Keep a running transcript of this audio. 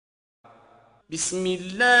بسم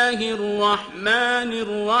الله الرحمن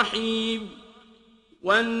الرحيم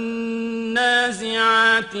والنازعات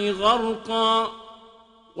غرقا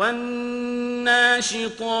والناشطات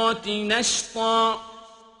نشطا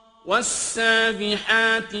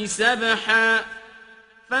والسابحات سبحا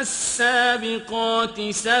فالسابقات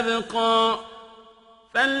سبقا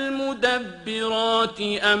فالمدبرات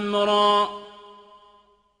أمرا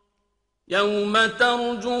يوم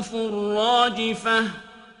ترجف الراجفة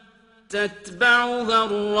تتبعها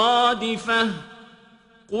الرادفة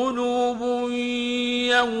قلوب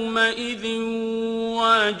يومئذ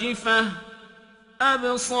واجفة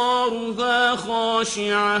أبصارها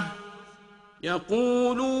خاشعة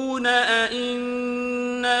يقولون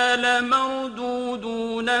أئنا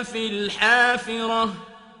لمردودون في الحافرة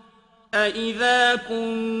أئذا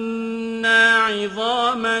كنا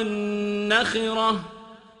عظاما نخرة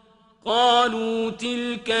قالوا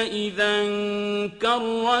تلك إذا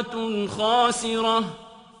كرة خاسرة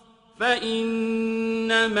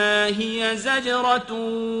فإنما هي زجرة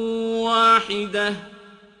واحدة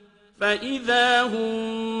فإذا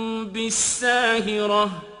هم بالساهرة.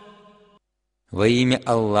 Во имя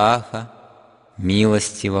Аллаха,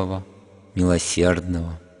 милостивого,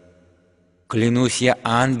 милосердного, клянусь я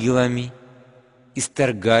ангелами,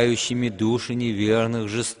 исторгающими души неверных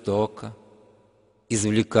жестоко,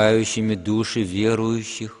 извлекающими души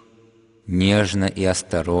верующих нежно и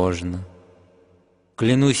осторожно.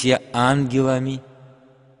 Клянусь я ангелами,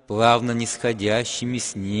 плавно нисходящими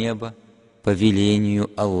с неба по велению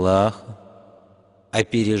Аллаха,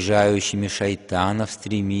 опережающими шайтанов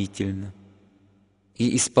стремительно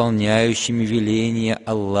и исполняющими веление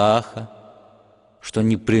Аллаха, что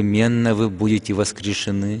непременно вы будете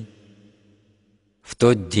воскрешены в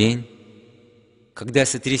тот день, когда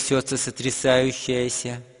сотрясется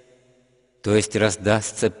сотрясающаяся, то есть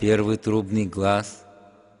раздастся первый трубный глас,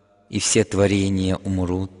 и все творения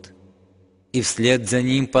умрут, и вслед за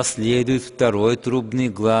ним последует второй трубный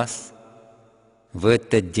глас. В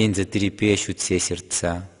этот день затрепещут все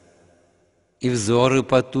сердца, и взоры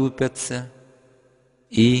потупятся,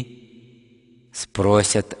 и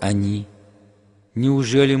спросят они: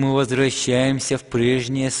 неужели мы возвращаемся в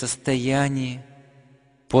прежнее состояние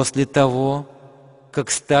после того, как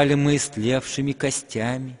стали мы истлевшими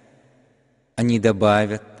костями? Они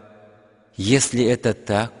добавят: если это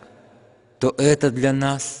так, то это для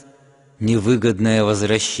нас невыгодное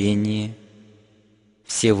возвращение.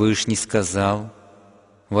 Всевышний сказал: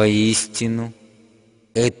 воистину,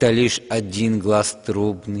 это лишь один глас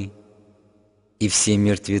трубный, и все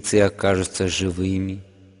мертвецы окажутся живыми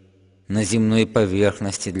на земной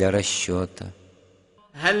поверхности для расчета.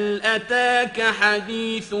 هل أتاك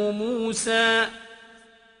حديث موسى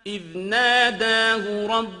إذ ناداه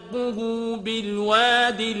ربه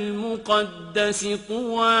بالواد المقدس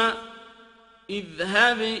طوى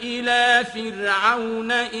اذهب إلى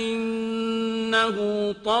فرعون إنه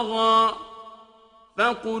طغى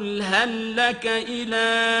فقل هل لك إلى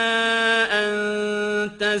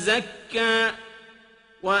أن تزكى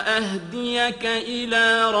وأهديك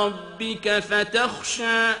إلى ربك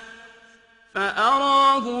فتخشى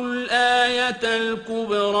فأراه الآية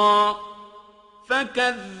الكبرى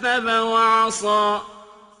فكذب وعصى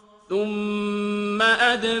ثم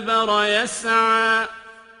أدبر يسعى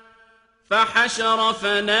فحشر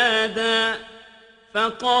فنادى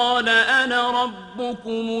فقال أنا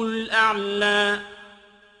ربكم الأعلى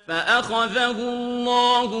فأخذه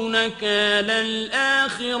الله نكال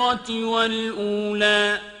الآخرة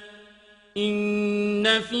والأولى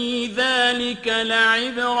إن في ذلك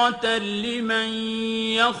لعبرة لمن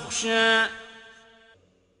يخشى.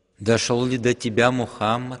 Дошел ли до тебя,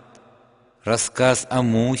 Мухаммад, рассказ о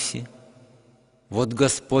Мусе? Вот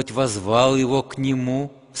Господь возвал его к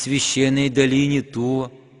нему в священной долине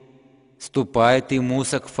Туа. Ступай ты,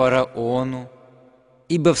 Муса, к фараону,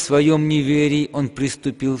 ибо в своем неверии он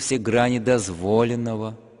приступил все грани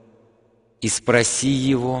дозволенного. И спроси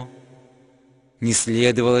его: не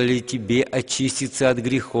следовало ли тебе очиститься от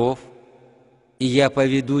грехов, и я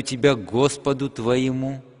поведу тебя к Господу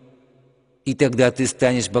твоему, и тогда ты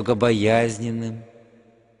станешь богобоязненным.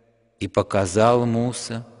 И показал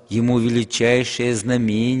Муса ему величайшее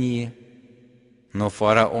знамение, но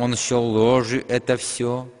фараон счел ложью это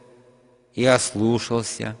все и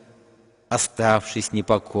ослушался, оставшись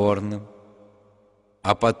непокорным,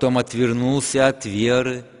 а потом отвернулся от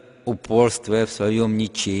веры, упорствуя в своем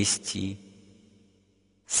нечестии.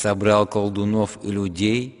 Собрал колдунов и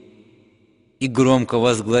людей и громко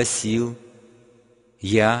возгласил: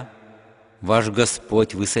 «Я, ваш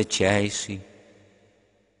Господь высочайший».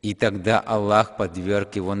 И тогда Аллах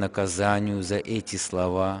подверг его наказанию за эти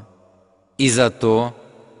слова и за то,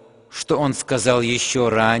 что Он сказал еще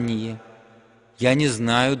ранее: «Я не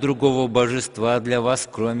знаю другого божества для вас,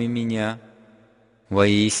 кроме Меня».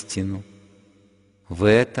 Воистину, в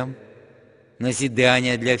этом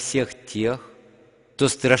назидание для всех тех, кто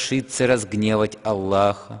страшится разгневать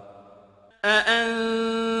Аллаха.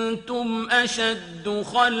 أأنتم أشد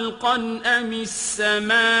خلقا أم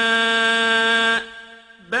السماء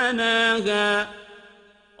بناها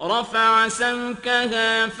رفع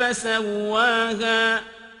سمكها فسواها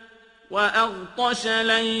وأغطش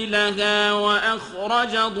ليلها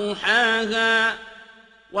وأخرج ضحاها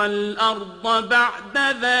والأرض بعد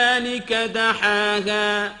ذلك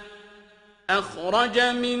دحاها أخرج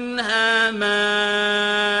منها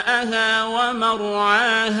ماءها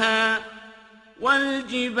ومرعاها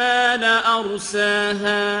والجبال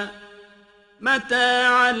أرساها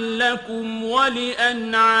متاعا لكم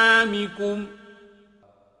ولأنعامكم.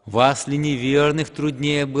 Вас ли неверных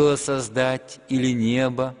труднее было создать или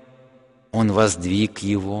небо? Он воздвиг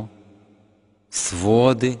его,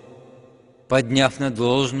 своды, подняв на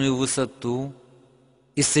должную высоту,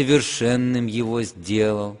 и совершенным его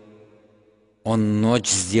сделал. Он ночь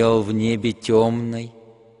сделал в небе темной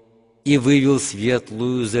и вывел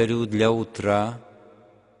светлую зарю для утра.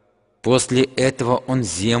 После этого Он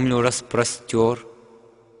землю распростер,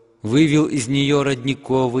 вывел из нее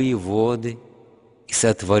родниковые воды и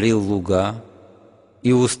сотворил луга,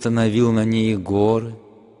 и установил на ней горы.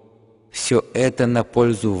 Все это на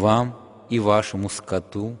пользу вам и вашему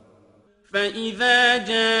скоту. فإذا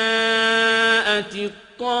جاءت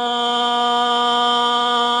الطامة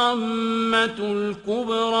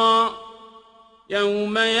الكبرى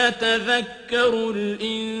يوم يتذكر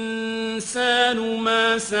الإنسان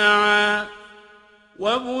ما سعى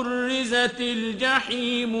وبرزت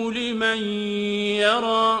الجحيم لمن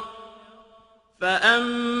يرى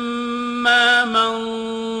فأما من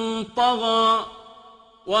طغى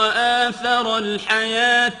وآثر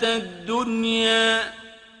الحياة الدنيا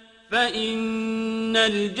فإن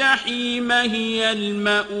الجحيم هي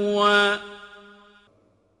المأوى.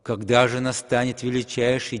 Когда же настанет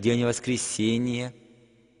величайший день воскресения,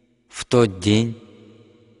 в тот день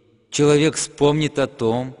человек вспомнит о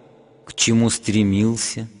том, к чему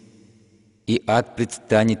стремился, и ад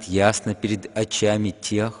предстанет ясно перед очами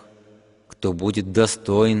тех, кто будет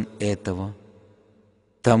достоин этого.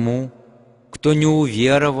 Тому, кто не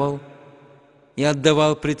уверовал и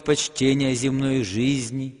отдавал предпочтение земной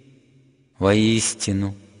жизни,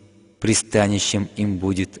 воистину пристанищем им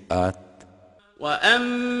будет ад.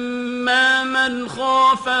 وأما من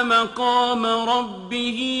خاف مقام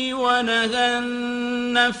ربه ونهى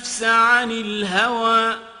النفس عن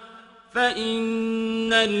الهوى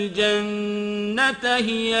فإن الجنة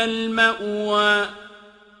هي المأوى.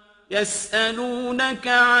 يسألونك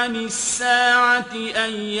عن الساعة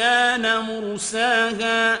أيان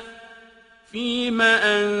مرساها فيم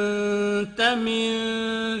أنت من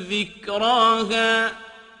ذكراها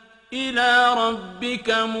إلى ربك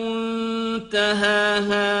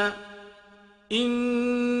منتهاها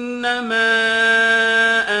إنما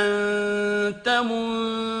أنت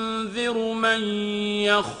منذر من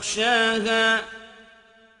يخشاها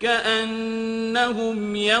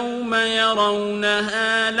كأنهم يوم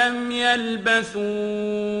يرونها لم يلبثوا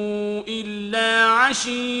إلا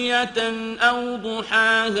عشية أو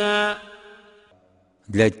ضحاها.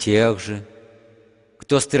 Для тех же,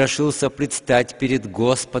 кто страшился предстать перед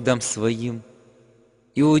Господом своим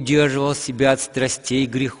и удерживал себя от страстей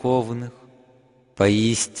греховных,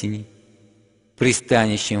 поистине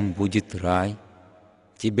пристанищем будет рай.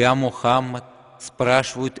 Тебя, Мухаммад,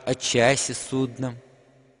 спрашивают о часе судном.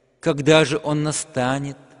 Когда же он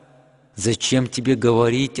настанет? Зачем тебе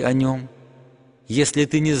говорить о нем, если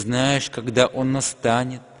ты не знаешь, когда он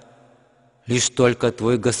настанет? Лишь только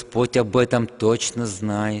твой Господь об этом точно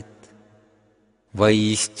знает.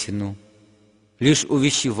 Воистину, лишь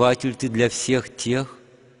увещеватель ты для всех тех,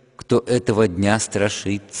 кто этого дня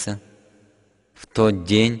страшится. В тот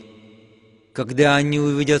день, когда они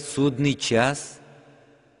увидят судный час,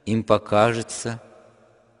 им покажется,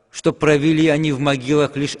 что провели они в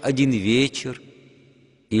могилах лишь один вечер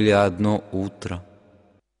или одно утро.